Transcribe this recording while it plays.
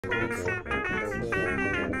Cut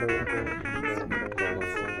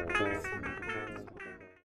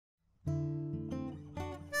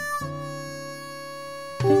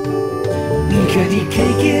your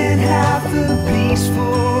cake in half, a piece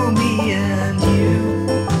for me and you.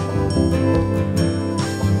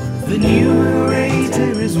 The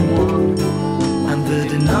numerator is 1 and the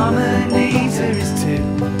denominator is 2.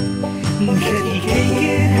 Cut your cake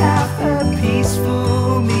in half, a piece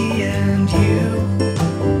for me and you.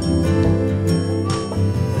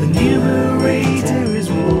 The numerator is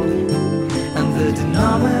 1 and the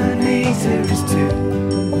denominator is 2.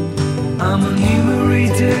 I'm a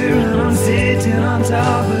numerator and I'm sitting on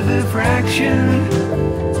top of a fraction,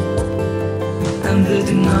 and the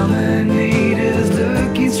denominator's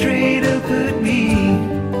looking straight up at me.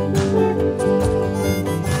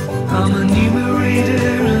 I'm a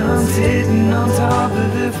numerator and I'm sitting on top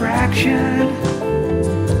of a fraction,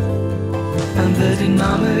 and the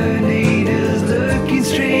denominator's looking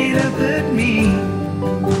straight up at me.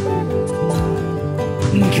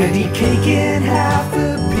 Cut your cake in half,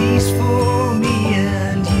 a piece for me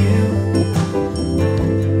and you.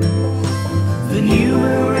 The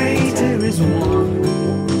numerator is 1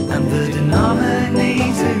 and the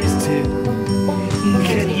denominator is 2.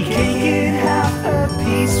 Cut your cake in half, a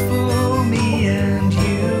piece for me and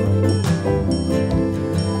you.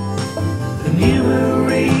 The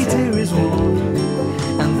numerator is 1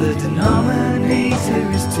 and the denominator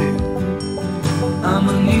is 2. I'm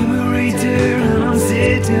a numerator and I'm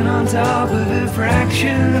sitting on top of a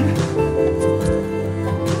fraction,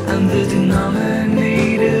 and the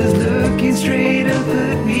denominator's looking straight up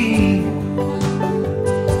at me.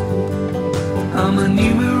 I'm a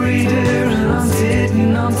numerator and I'm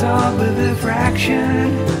sitting on top of a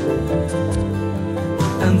fraction,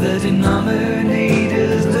 and the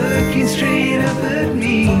denominator's looking straight up at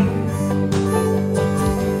me.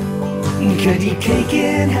 Cut your cake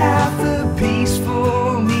in half, a piece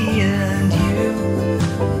for me and you.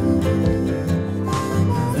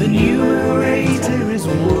 The numerator is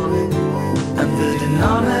 1 and the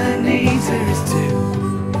denominator is 2.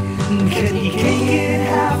 Cut your cake in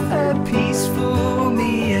half, a piece for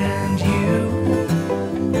me and you.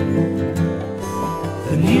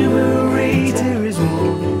 The numerator is 1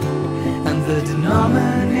 and the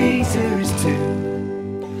denominator is 2.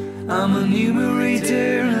 I'm a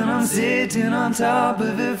numerator and I'm sitting on top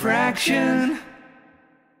of a fraction,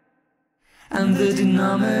 and the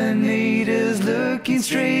denominator's looking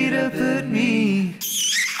straight up at me.